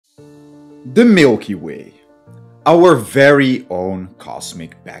The Milky Way, our very own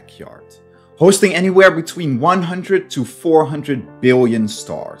cosmic backyard, hosting anywhere between 100 to 400 billion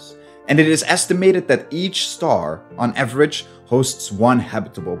stars, and it is estimated that each star, on average, hosts one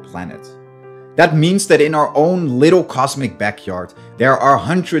habitable planet. That means that in our own little cosmic backyard, there are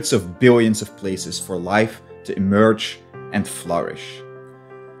hundreds of billions of places for life to emerge and flourish.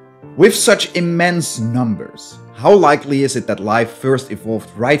 With such immense numbers, how likely is it that life first evolved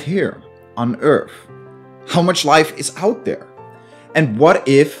right here on Earth? How much life is out there? And what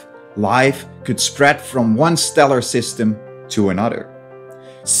if life could spread from one stellar system to another,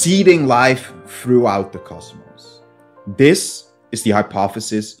 seeding life throughout the cosmos? This is the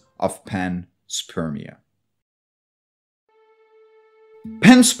hypothesis of Panspermia.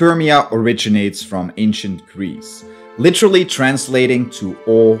 Panspermia originates from ancient Greece, literally translating to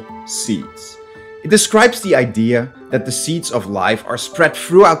all seeds. It describes the idea that the seeds of life are spread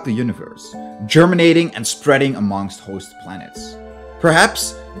throughout the universe, germinating and spreading amongst host planets.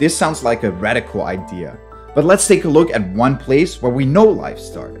 Perhaps this sounds like a radical idea, but let's take a look at one place where we know life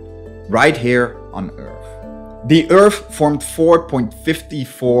started, right here on Earth. The Earth formed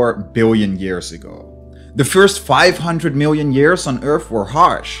 4.54 billion years ago. The first 500 million years on Earth were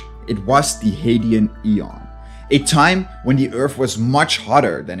harsh. It was the Hadean Eon, a time when the Earth was much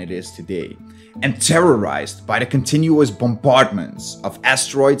hotter than it is today, and terrorized by the continuous bombardments of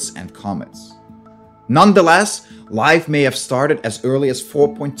asteroids and comets. Nonetheless, life may have started as early as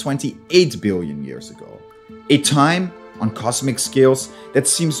 4.28 billion years ago, a time on cosmic scales that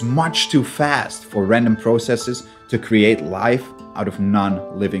seems much too fast for random processes to create life out of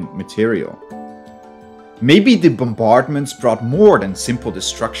non-living material. Maybe the bombardments brought more than simple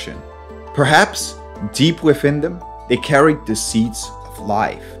destruction. Perhaps, deep within them, they carried the seeds of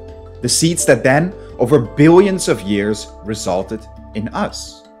life. The seeds that then, over billions of years, resulted in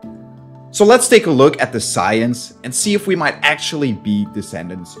us. So let's take a look at the science and see if we might actually be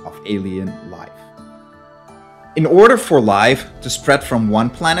descendants of alien life. In order for life to spread from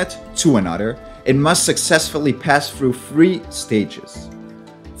one planet to another, it must successfully pass through three stages.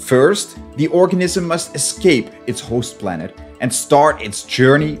 First, the organism must escape its host planet and start its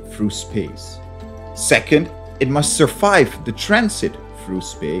journey through space. Second, it must survive the transit through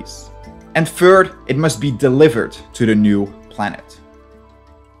space. And third, it must be delivered to the new planet.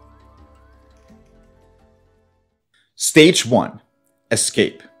 Stage 1.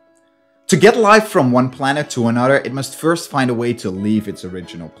 Escape. To get life from one planet to another, it must first find a way to leave its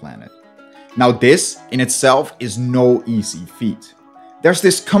original planet. Now this, in itself, is no easy feat. There's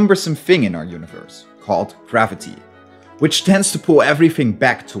this cumbersome thing in our universe, called gravity, which tends to pull everything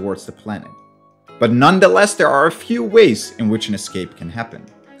back towards the planet. But nonetheless, there are a few ways in which an escape can happen.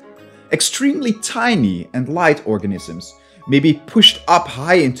 Extremely tiny and light organisms may be pushed up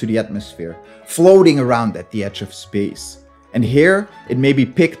high into the atmosphere, floating around at the edge of space. And here, it may be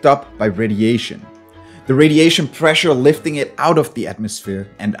picked up by radiation. The radiation pressure lifting it out of the atmosphere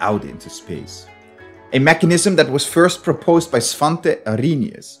and out into space. A mechanism that was first proposed by Svante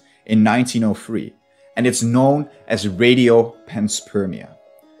Arrhenius in 1903, and it's known as radiopanspermia.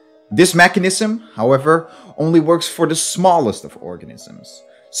 This mechanism, however, only works for the smallest of organisms,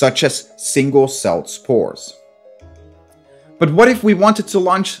 such as single-celled spores. But what if we wanted to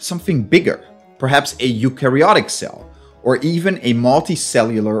launch something bigger, perhaps a eukaryotic cell, or even a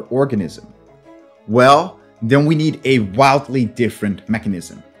multicellular organism? Well, then we need a wildly different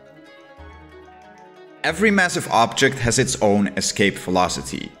mechanism. Every massive object has its own escape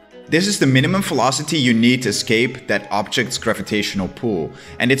velocity. This is the minimum velocity you need to escape that object's gravitational pull,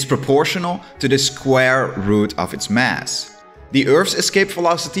 and it's proportional to the square root of its mass. The Earth's escape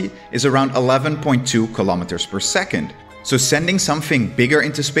velocity is around 11.2 kilometers per second, so sending something bigger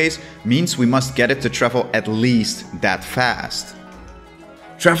into space means we must get it to travel at least that fast.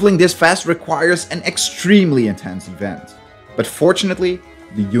 Traveling this fast requires an extremely intense event, but fortunately,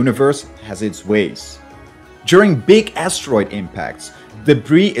 the universe has its ways. During big asteroid impacts,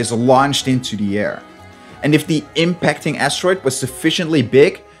 debris is launched into the air, and if the impacting asteroid was sufficiently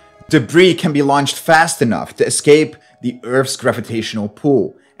big, debris can be launched fast enough to escape the Earth's gravitational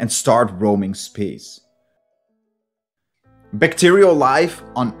pull and start roaming space. Bacterial life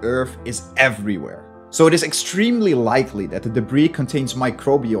on Earth is everywhere, so it is extremely likely that the debris contains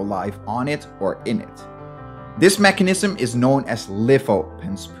microbial life on it or in it. This mechanism is known as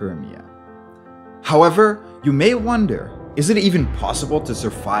Lithopanspermia. However, you may wonder, is it even possible to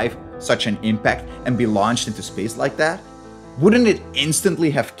survive such an impact and be launched into space like that? Wouldn't it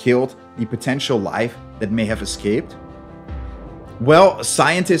instantly have killed the potential life that may have escaped? Well,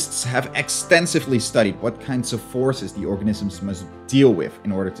 scientists have extensively studied what kinds of forces the organisms must deal with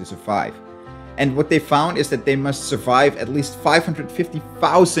in order to survive, And what they found is that they must survive at least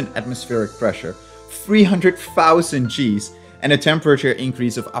 550,000 atmospheric pressure, 300,000 Gs, and a temperature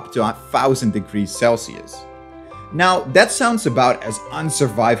increase of up to 1,000 degrees Celsius. Now, that sounds about as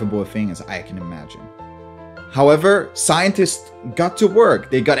unsurvivable a thing as I can imagine. However, scientists got to work.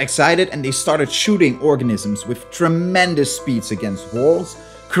 They got excited and they started shooting organisms with tremendous speeds against walls,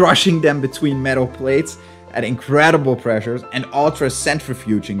 crushing them between metal plates at incredible pressures, and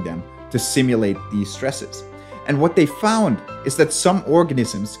ultra-centrifuging them to simulate these stresses. And what they found is that some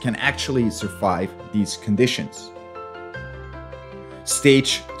organisms can actually survive these conditions.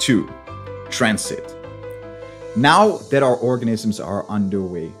 Stage 2. Transit. Now that our organisms are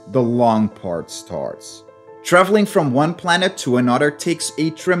underway, the long part starts. Traveling from one planet to another takes a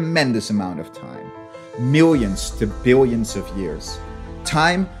tremendous amount of time. Millions to billions of years.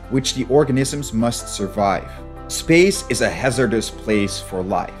 Time which the organisms must survive. Space is a hazardous place for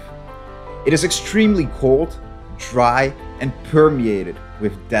life. It is extremely cold, dry, and permeated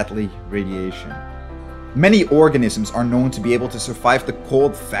with deadly radiation. Many organisms are known to be able to survive the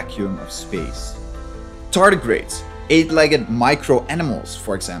cold vacuum of space. Tardigrades, 8-legged micro-animals,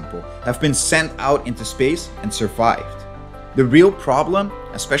 for example, have been sent out into space and survived. The real problem,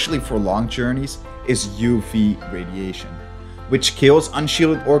 especially for long journeys, is UV radiation, which kills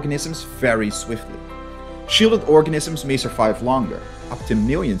unshielded organisms very swiftly. Shielded organisms may survive longer, up to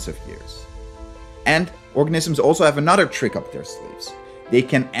millions of years. And organisms also have another trick up their sleeves. They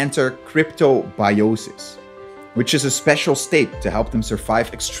can enter cryptobiosis, which is a special state to help them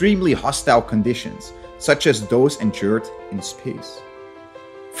survive extremely hostile conditions, such as those endured in space.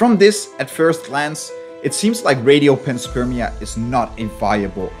 From this, at first glance, it seems like radiopanspermia is not a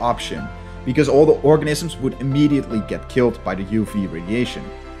viable option, because all the organisms would immediately get killed by the UV radiation.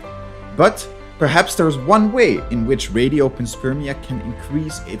 But perhaps there's one way in which radiopanspermia can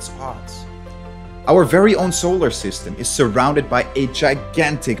increase its odds. Our very own solar system is surrounded by a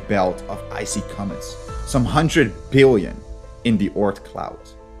gigantic belt of icy comets, some 100 billion in the Oort cloud.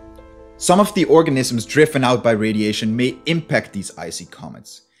 Some of the organisms driven out by radiation may impact these icy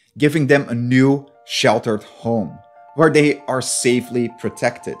comets, giving them a new, sheltered home, where they are safely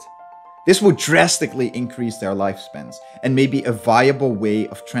protected. This would drastically increase their lifespans and may be a viable way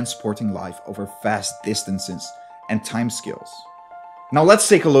of transporting life over vast distances and timescales. Now let's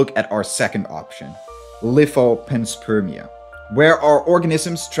take a look at our second option, Lithopanspermia, where our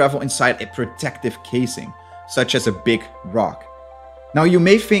organisms travel inside a protective casing, such as a big rock. Now you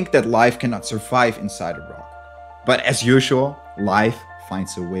may think that life cannot survive inside a rock, but as usual, life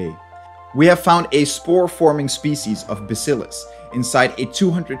finds a way. We have found a spore-forming species of bacillus inside a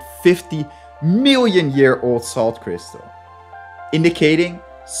 250 million year old salt crystal, indicating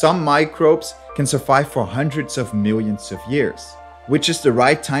some microbes can survive for hundreds of millions of years, which is the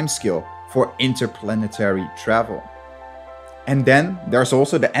right timescale for interplanetary travel. And then there's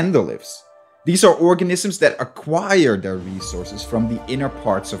also the endoliths. These are organisms that acquire their resources from the inner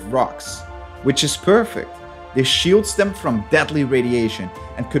parts of rocks, which is perfect. This shields them from deadly radiation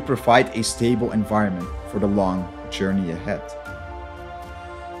and could provide a stable environment for the long journey ahead.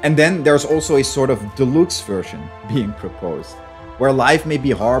 And then there's also a sort of deluxe version being proposed, where life may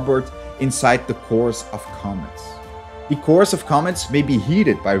be harbored inside the cores of comets. The cores of comets may be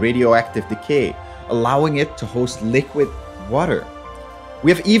heated by radioactive decay, allowing it to host liquid water.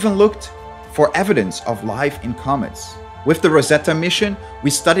 We have even looked for evidence of life in comets. With the Rosetta mission, we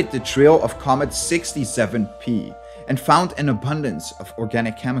studied the trail of comet 67P and found an abundance of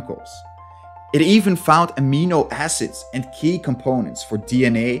organic chemicals. It even found amino acids and key components for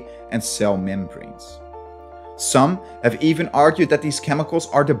DNA and cell membranes. Some have even argued that these chemicals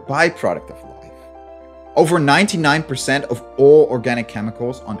are the byproduct of life. Over 99% of all organic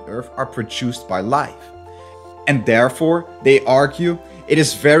chemicals on Earth are produced by life. And therefore, they argue it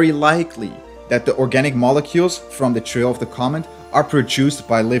is very likely that the organic molecules from the trail of the comet are produced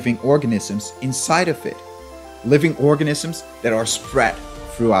by living organisms inside of it. Living organisms that are spread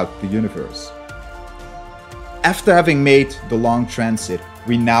throughout the universe. After having made the long transit,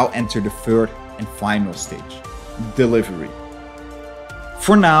 we now enter the third and final stage, delivery.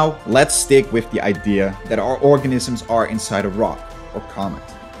 For now, let's stick with the idea that our organisms are inside a rock or comet.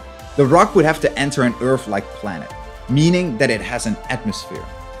 The rock would have to enter an Earth-like planet, meaning that it has an atmosphere.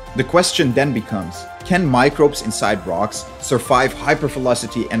 The question then becomes, can microbes inside rocks survive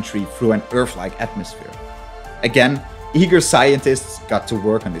hypervelocity entry through an Earth-like atmosphere? Again, eager scientists got to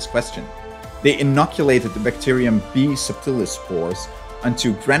work on this question. They inoculated the bacterium B. subtilis spores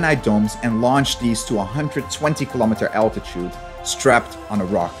onto granite domes and launched these to 120-kilometer altitude, strapped on a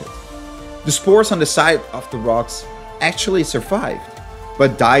rocket. The spores on the side of the rocks actually survived,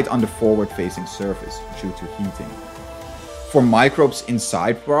 but died on the forward-facing surface due to heating. For microbes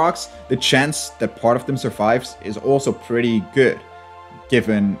inside rocks, the chance that part of them survives is also pretty good,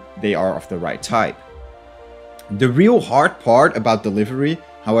 given they are of the right type. The real hard part about delivery,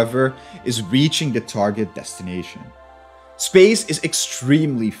 however, is reaching the target destination. Space is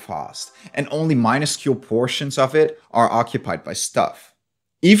extremely fast, and only minuscule portions of it are occupied by stuff.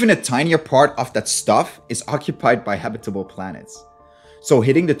 Even a tinier part of that stuff is occupied by habitable planets. So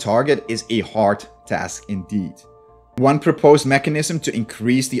hitting the target is a hard task indeed. One proposed mechanism to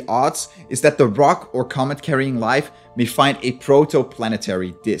increase the odds is that the rock or comet carrying life may find a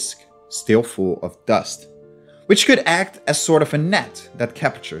protoplanetary disk, still full of dust, which could act as sort of a net that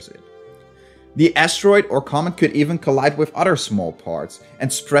captures it. The asteroid or comet could even collide with other small parts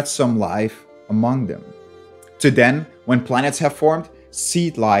and spread some life among them, to then, when planets have formed,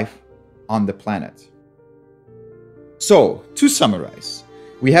 seed life on the planet. So, to summarize,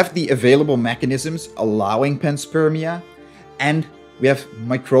 we have the available mechanisms allowing panspermia, and we have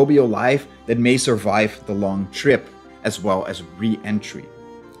microbial life that may survive the long trip, as well as re-entry.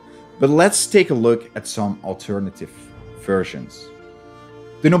 But let's take a look at some alternative versions.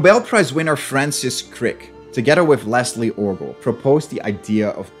 The Nobel Prize winner Francis Crick, together with Leslie Orgel, proposed the idea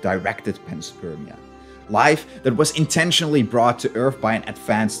of directed panspermia, life that was intentionally brought to Earth by an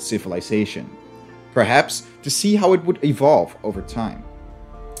advanced civilization, perhaps to see how it would evolve over time.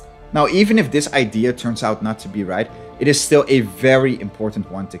 Now, even if this idea turns out not to be right, it is still a very important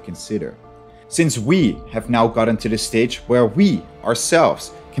one to consider, since we have now gotten to the stage where we,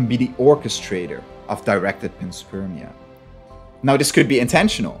 ourselves, can be the orchestrator of directed panspermia. Now, this could be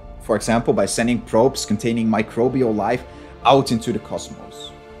intentional, for example by sending probes containing microbial life out into the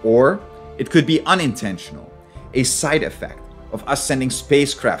cosmos. Or it could be unintentional, a side effect of us sending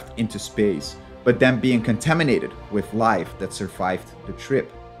spacecraft into space, but then being contaminated with life that survived the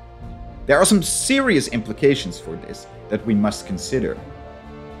trip. There are some serious implications for this that we must consider.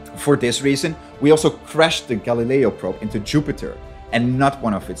 For this reason, we also crashed the Galileo probe into Jupiter and not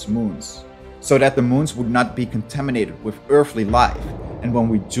one of its moons, so that the moons would not be contaminated with earthly life, and when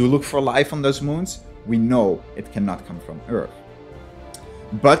we do look for life on those moons, we know it cannot come from Earth.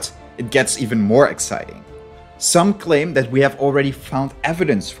 But it gets even more exciting. Some claim that we have already found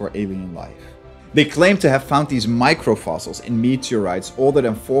evidence for alien life. They claim to have found these microfossils in meteorites older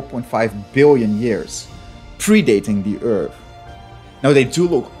than 4.5 billion years, predating the Earth. Now, they do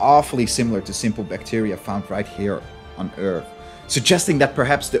look awfully similar to simple bacteria found right here on Earth, suggesting that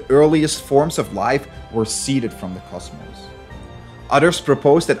perhaps the earliest forms of life were seeded from the cosmos. Others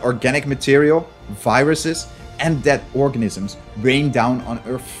propose that organic material, viruses, and dead organisms rain down on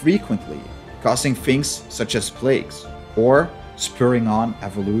Earth frequently, causing things such as plagues, or spurring on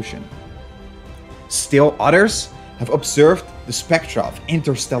evolution. Still others have observed the spectra of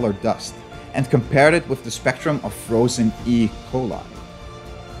interstellar dust and compared it with the spectrum of frozen E. coli.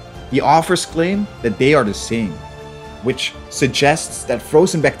 The authors claim that they are the same, which suggests that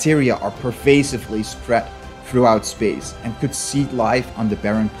frozen bacteria are pervasively spread throughout space and could seed life on the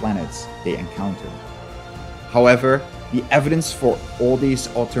barren planets they encounter. However, the evidence for all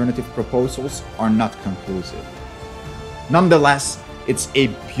these alternative proposals are not conclusive. Nonetheless, it's a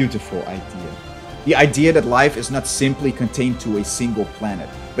beautiful idea. The idea that life is not simply contained to a single planet,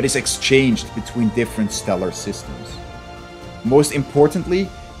 but is exchanged between different stellar systems. Most importantly,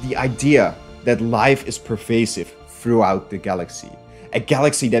 the idea that life is pervasive throughout the galaxy. A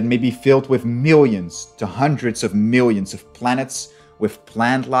galaxy that may be filled with millions to hundreds of millions of planets with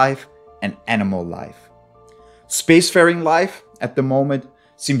plant life and animal life. Spacefaring life, at the moment,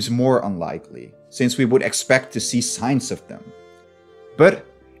 seems more unlikely, since we would expect to see signs of them. But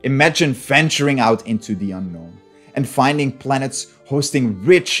imagine venturing out into the unknown and finding planets hosting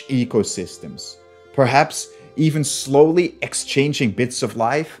rich ecosystems, perhaps even slowly exchanging bits of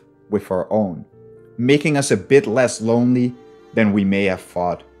life with our own, making us a bit less lonely than we may have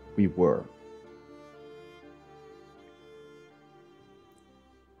thought we were.